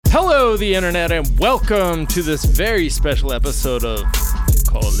Hello, the internet, and welcome to this very special episode of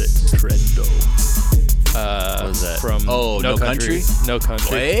Call It Trendo. What was that? From No Country? No Country.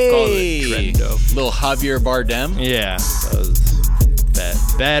 Hey! Call It Trendo. Little Javier Bardem. Yeah, that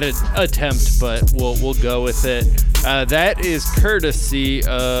was bad attempt, but we'll go with it. That is courtesy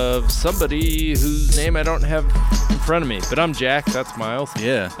of somebody whose name I don't have in front of me, but I'm Jack. That's Miles.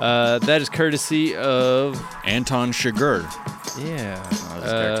 Yeah. That is courtesy of Anton Chigurh. Yeah. That was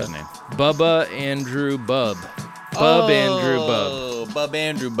his character's name. Bubba Andrew Bub. Andrew Bub. Bub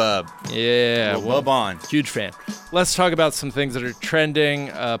Andrew Bub. Yeah. Bub on. Huge fan. Let's talk about some things that are trending.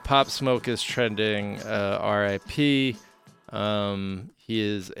 Pop Smoke is trending. R.I.P. He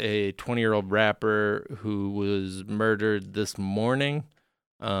is a 20-year-old rapper who was murdered this morning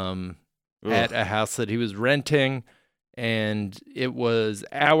at a house that he was renting. And it was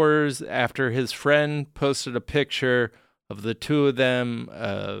hours after his friend posted a picture of the two of them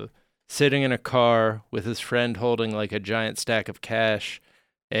sitting in a car with his friend holding like a giant stack of cash,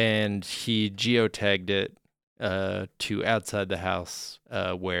 and he geotagged it to outside the house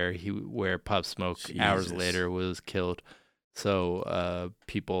where Pop Smoke hours later was killed. So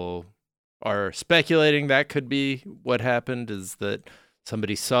people are speculating that could be what happened, is that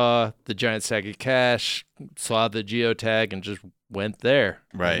somebody saw the giant stack of cash, saw the geotag, and just went there.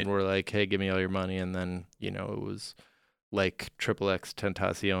 Right. And were like, hey, give me all your money. And then, it was like XXX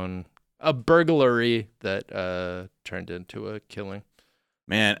Tentacion, a burglary that turned into a killing.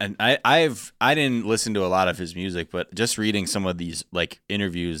 Man, and I didn't listen to a lot of his music, but just reading some of these like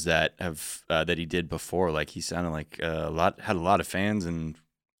interviews that he did before, like he sounded like had a lot of fans and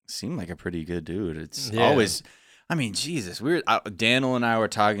seemed like a pretty good dude. It's always, I mean, Jesus, Daniel and I were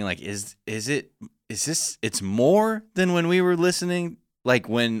talking like, is this it's more than when we were listening, like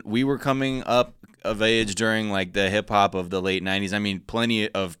when we were coming up of age during like the hip hop of the late 90s. I mean, plenty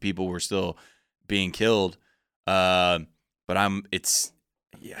of people were still being killed, but I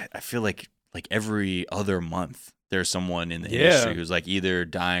feel like every other month there's someone in the industry who's like either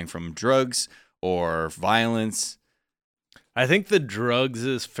dying from drugs or violence. I think the drugs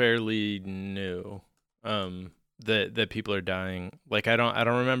is fairly new. That people are dying. Like I don't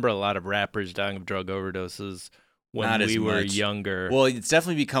remember a lot of rappers dying of drug overdoses when we were younger. Well, it's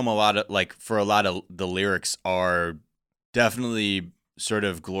definitely become a lot of the lyrics are definitely sort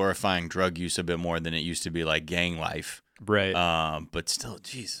of glorifying drug use a bit more than it used to be like gang life. Right. But still,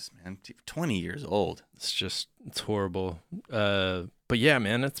 Jesus, man, 20 years old. It's horrible. But yeah,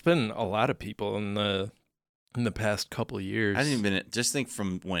 man, it's been a lot of people in the past couple of years. I didn't even just think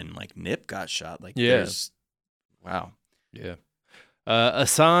from when like Nip got shot. Like, wow. Yeah.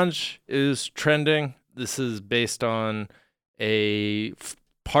 Assange is trending. This is based on a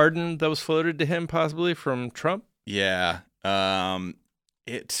pardon that was floated to him, possibly from Trump. Yeah. Now,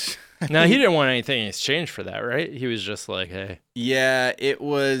 he didn't want anything in exchange for that, right? He was just like, hey. Yeah, it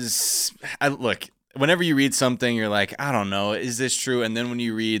was. Look, whenever you read something, you're like, I don't know, is this true? And then when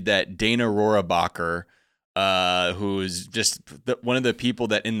you read that Dana Rohrabacher, who's just one of the people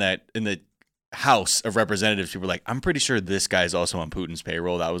that in the House of Representatives, people were like, I'm pretty sure this guy's also on Putin's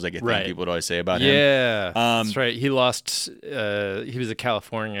payroll. That was like a thing people would always say about him. Yeah, that's right. He lost. He was a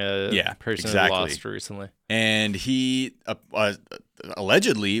California person who lost recently. And he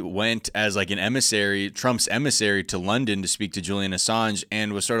allegedly went as like an emissary, Trump's emissary, to London to speak to Julian Assange,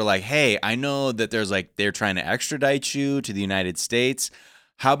 and was sort of like, hey, I know that they're trying to extradite you to the United States.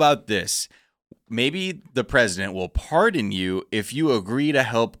 How about this? Maybe the president will pardon you if you agree to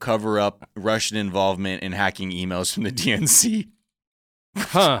help cover up Russian involvement in hacking emails from the DNC.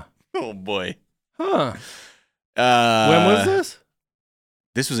 Huh. Oh, boy. Huh. When was this?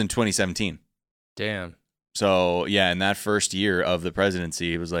 This was in 2017. Damn. So, yeah, in that first year of the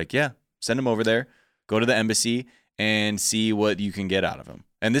presidency, it was like, yeah, send him over there, go to the embassy, and see what you can get out of him.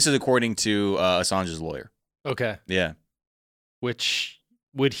 And this is according to Assange's lawyer. Okay. Yeah. Which...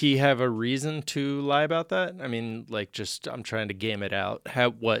 would he have a reason to lie about that? I mean, like, just I'm trying to game it out.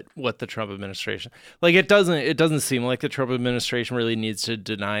 What the Trump administration, like, it doesn't seem like the Trump administration really needs to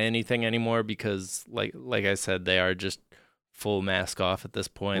deny anything anymore, because like I said, they are just full mask off at this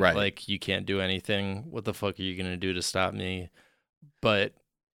point. Right. Like, you can't do anything. What the fuck are you gonna do to stop me? But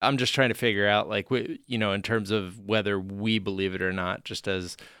I'm just trying to figure out, like, in terms of whether we believe it or not, just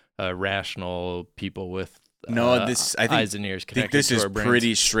as rational people with. I think this is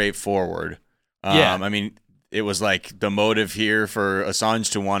pretty straightforward. I mean, it was like the motive here for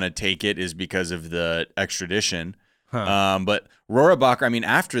Assange to want to take it is because of the extradition. But Rohrabacher, I mean,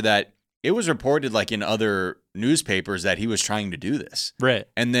 after that, it was reported like in other newspapers that he was trying to do this. Right.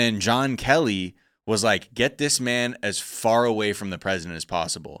 And then John Kelly was like, get this man as far away from the president as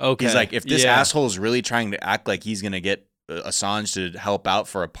possible. Okay. He's like, if this asshole is really trying to act like he's going to get Assange to help out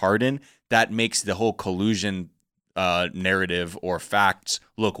for a pardon, that makes the whole collusion narrative or facts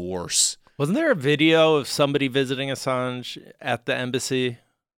look worse. Wasn't there a video of somebody visiting Assange at the embassy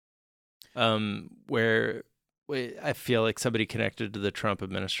where I feel like somebody connected to the Trump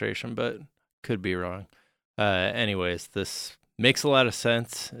administration, but could be wrong. Anyways, this makes a lot of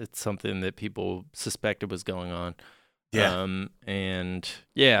sense. It's something that people suspected was going on. Yeah. And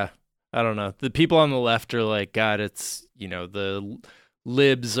yeah, I don't know. The people on the left are like, God, it's, the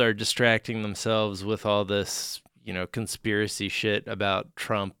libs are distracting themselves with all this, conspiracy shit about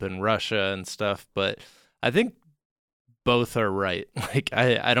Trump and Russia and stuff. But I think both are right. Like,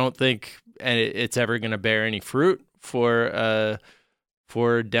 I don't think it's ever going to bear any fruit for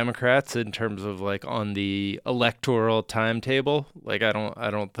Democrats in terms of like on the electoral timetable. Like, I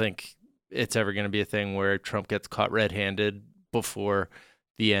don't think it's ever going to be a thing where Trump gets caught red-handed before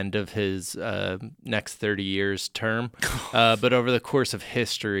the end of his next 30 years term. But over the course of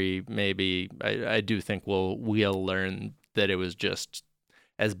history, maybe I do think we'll learn that it was just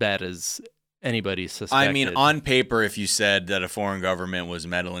as bad as anybody suspected. I mean, on paper, if you said that a foreign government was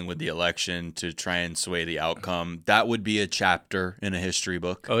meddling with the election to try and sway the outcome, that would be a chapter in a history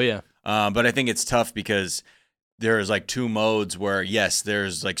book. Oh, yeah. But I think it's tough because there's like two modes where, yes,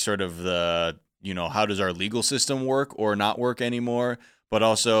 there's like sort of the, how does our legal system work or not work anymore? But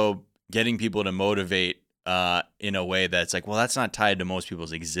also getting people to motivate in a way that's like, well, that's not tied to most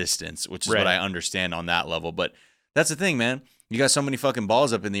people's existence, which is what I understand on that level. But that's the thing, man. You got so many fucking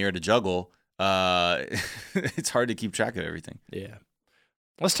balls up in the air to juggle. It's hard to keep track of everything. Yeah.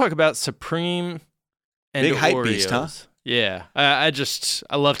 Let's talk about Supreme and Big hype Oreos. beast, huh? Yeah. I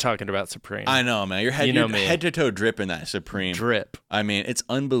love talking about Supreme. I know, man. Your head, head to toe drip in that Supreme. Drip. I mean, it's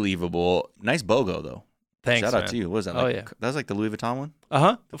unbelievable. Nice BOGO, though. Thanks, Shout out man. to you. What was that? Like? Oh, yeah. That was like the Louis Vuitton one? Uh-huh.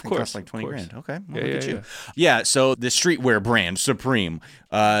 Of I think course. that's like 20 grand. Okay. Well, look at you. Yeah. So the streetwear brand, Supreme,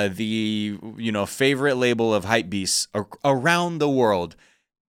 the, favorite label of hype beasts around the world,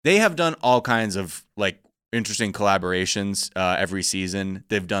 they have done all kinds of like interesting collaborations every season.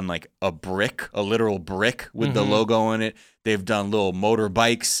 They've done like a literal brick with the logo in it. They've done little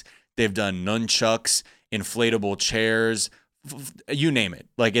motorbikes. They've done nunchucks, inflatable chairs, you name it.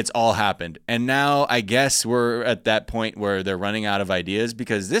 Like, it's all happened. And now I guess we're at that point where they're running out of ideas,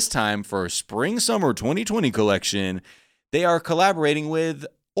 because this time for spring summer 2020 collection, they are collaborating with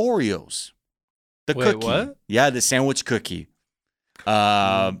Oreos. The cookie. What? Yeah, the sandwich cookie.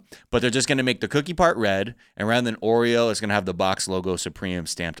 But they're just going to make the cookie part red, and rather than Oreo, it's going to have the box logo Supreme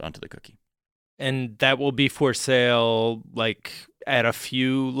stamped onto the cookie. And that will be for sale like at a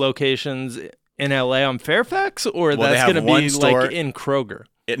few locations in LA on Fairfax, or that's going to be like in Kroger?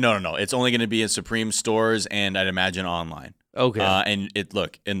 No. It's only going to be in Supreme stores, and I'd imagine online. Okay. And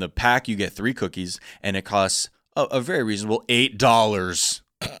look, in the pack, you get 3 cookies, and it costs a very reasonable $8.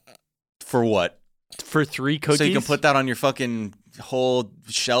 For what? For 3 cookies? So you can put that on your fucking whole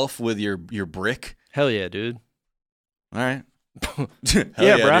shelf with your brick? Hell yeah, dude. All right.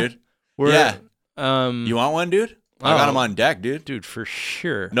 Yeah, bro. Dude. You want one, dude? I got them on deck, dude. Dude, for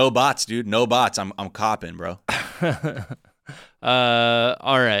sure. No bots, dude. No bots. I'm copping, bro.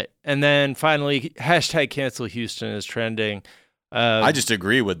 All right. And then finally, #cancel Houston is trending. I just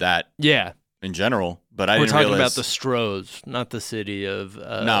agree with that. Yeah. In general, but I We're didn't talking realize... about the Stros, not the city of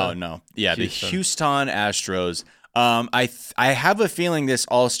No. Yeah, Houston. The Houston Astros. I have a feeling this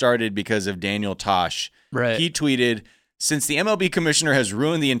all started because of Daniel Tosh. Right. He tweeted, "Since the MLB commissioner has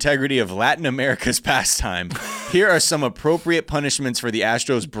ruined the integrity of Latin America's pastime, here are some appropriate punishments for the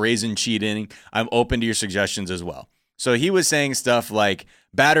Astros' brazen cheating. I'm open to your suggestions as well." So he was saying stuff like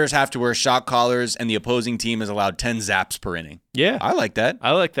batters have to wear shock collars and the opposing team is allowed 10 zaps per inning. Yeah. I like that.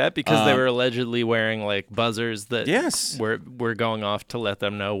 I like that because they were allegedly wearing like buzzers that were going off to let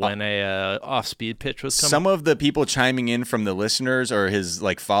them know when a off-speed pitch was coming. Some of the people chiming in from the listeners or his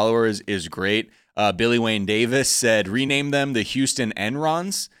like followers is great. Billy Wayne Davis said, rename them the Houston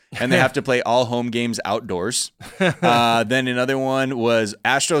Enrons, and they have to play all home games outdoors. Then another one was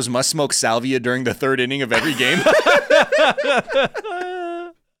Astros must smoke salvia during the 3rd inning of every game.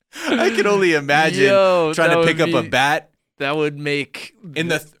 I can only imagine trying to pick up a bat. That would make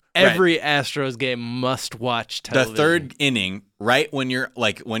every Astros game must watch television. The 3rd inning, right when you're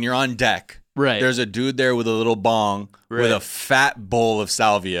on deck. Right. There's a dude there with a little bong with a fat bowl of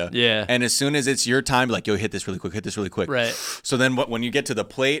salvia. Yeah. And as soon as it's your time, like, yo, hit this really quick. Right. So then when you get to the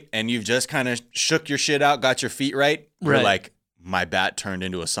plate and you've just kind of shook your shit out, got your feet right, you're like, my bat turned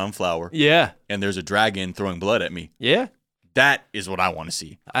into a sunflower. Yeah. And there's a dragon throwing blood at me. Yeah. That is what I want to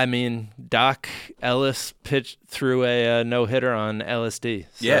see. I mean, Doc Ellis threw a no-hitter on LSD.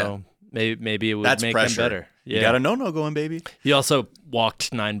 So maybe it would make him better. Yeah. You got a no-no going, baby. He also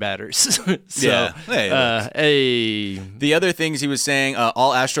walked 9 batters. So, The other things he was saying,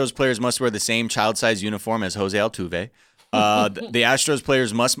 all Astros players must wear the same child-size uniform as Jose Altuve. The Astros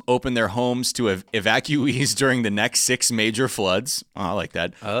players must open their homes to evacuees during the next 6 major floods. Oh, I like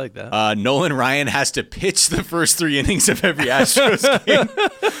that. I like that. Nolan Ryan has to pitch the first 3 innings of every Astros game.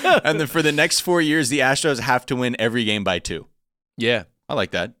 And then for the next 4 years, the Astros have to win every game by 2. Yeah. I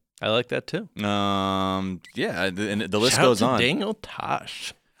like that. I like that too. And the list Shout goes out to on. Daniel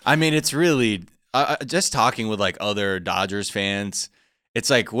Tosh. I mean, it's really just talking with like other Dodgers fans.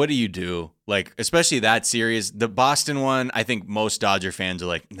 It's like, what do you do? Like, especially that series, the Boston one. I think most Dodger fans are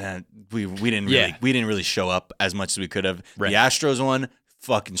like, nah, we didn't really show up as much as we could have. Right. The Astros one,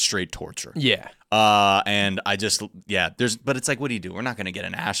 fucking straight torture. Yeah. And I just but it's like, what do you do? We're not gonna get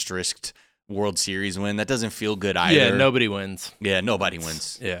an asterisked World Series win. That doesn't feel good either. Yeah, nobody wins. Yeah, nobody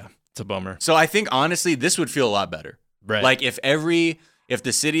wins. Yeah, it's a bummer. So I think honestly, this would feel a lot better. Right. Like if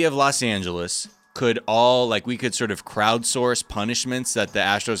the city of Los Angeles could we could sort of crowdsource punishments that the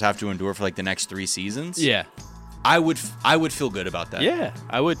Astros have to endure for like the next 3 seasons. Yeah. I would feel good about that. Yeah,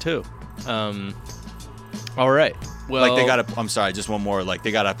 I would too. All right. Well, like they gotta. I'm sorry, just one more. Like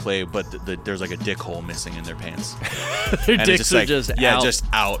they gotta play, but there's like a dick hole missing in their pants. Their and dicks are just out. just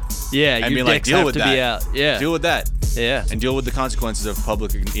out. Yeah, I your mean, dicks deal have with to that. be out. Yeah, deal with that. Yeah, and deal with the consequences of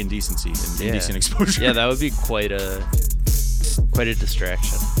public indecency and indecent exposure. Yeah, that would be quite a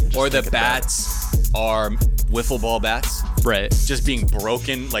distraction. Or the bats are wiffle ball bats. Right. Just being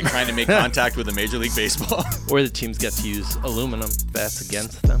broken, like trying to make contact with a Major League Baseball. Or the teams get to use aluminum bats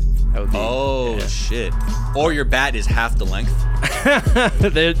against them. That would be, shit. Or your bat is half the length.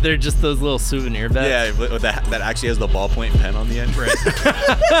 they're just those little souvenir bats. Yeah, that actually has the ballpoint pen on the end. Right.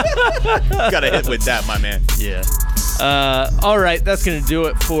 Gotta hit with that, my man. Yeah. All right, that's going to do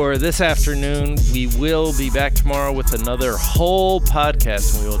it for this afternoon. We will be back tomorrow with another whole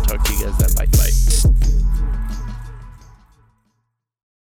podcast, and we will talk to you guys then. Bye.